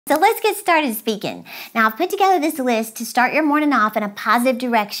So let's get started speaking. Now, I've put together this list to start your morning off in a positive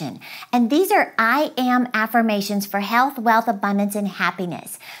direction. And these are I am affirmations for health, wealth, abundance, and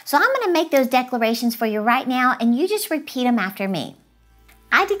happiness. So I'm going to make those declarations for you right now, and you just repeat them after me.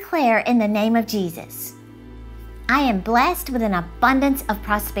 I declare in the name of Jesus, I am blessed with an abundance of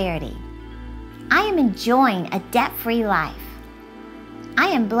prosperity. I am enjoying a debt-free life. I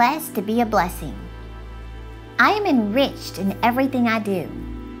am blessed to be a blessing. I am enriched in everything I do.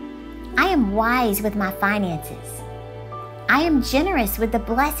 I am wise with my finances. I am generous with the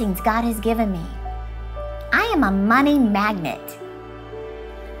blessings God has given me. I am a money magnet.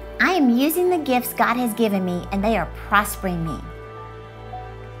 I am using the gifts God has given me, and they are prospering me.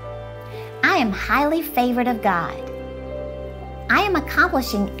 I am highly favored of God. I am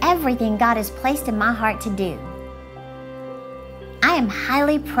accomplishing everything God has placed in my heart to do. I am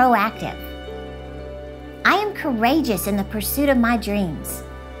highly proactive. I am courageous in the pursuit of my dreams.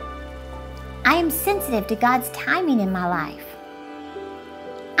 I am sensitive to God's timing in my life.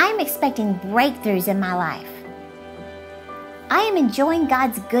 I am expecting breakthroughs in my life. I am enjoying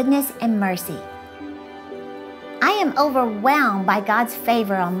God's goodness and mercy. I am overwhelmed by God's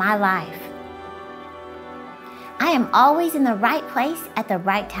favor on my life. I am always in the right place at the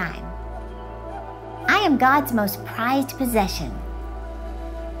right time. I am God's most prized possession.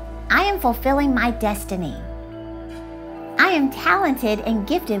 I am fulfilling my destiny. I am talented and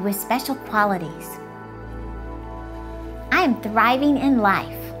gifted with special qualities. I am thriving in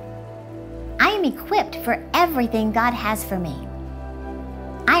life. I am equipped for everything God has for me.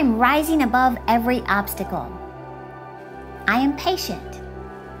 I am rising above every obstacle. I am patient.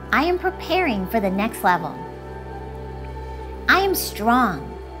 I am preparing for the next level. I am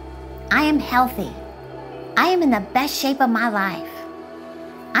strong. I am healthy. I am in the best shape of my life.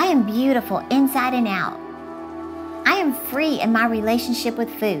 I am beautiful inside and out. I am free in my relationship with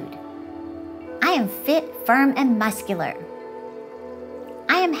food. I am fit, firm, and muscular.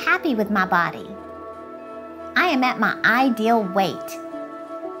 I am happy with my body. I am at my ideal weight.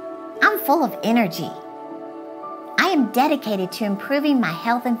 I'm full of energy. I am dedicated to improving my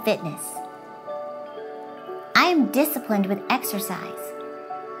health and fitness. I am disciplined with exercise.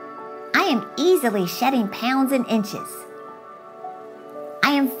 I am easily shedding pounds and inches.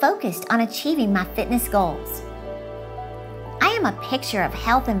 I am focused on achieving my fitness goals. I am a picture of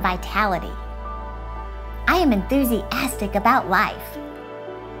health and vitality. I am enthusiastic about life.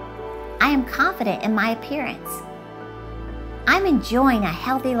 I am confident in my appearance. I'm enjoying a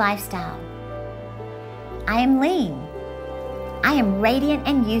healthy lifestyle. I am lean. I am radiant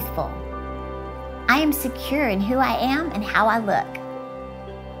and youthful. I am secure in who I am and how I look.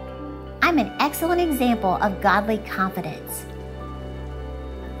 I'm an excellent example of godly confidence.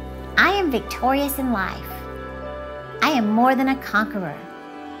 I am victorious in life. I am more than a conqueror.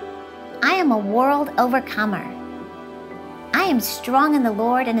 I am a world overcomer. I am strong in the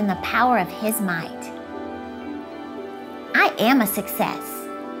Lord and in the power of His might. I am a success.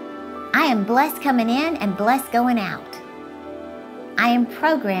 I am blessed coming in and blessed going out. I am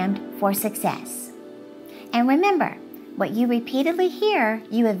programmed for success. And remember, what you repeatedly hear,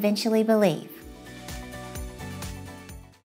 you eventually believe.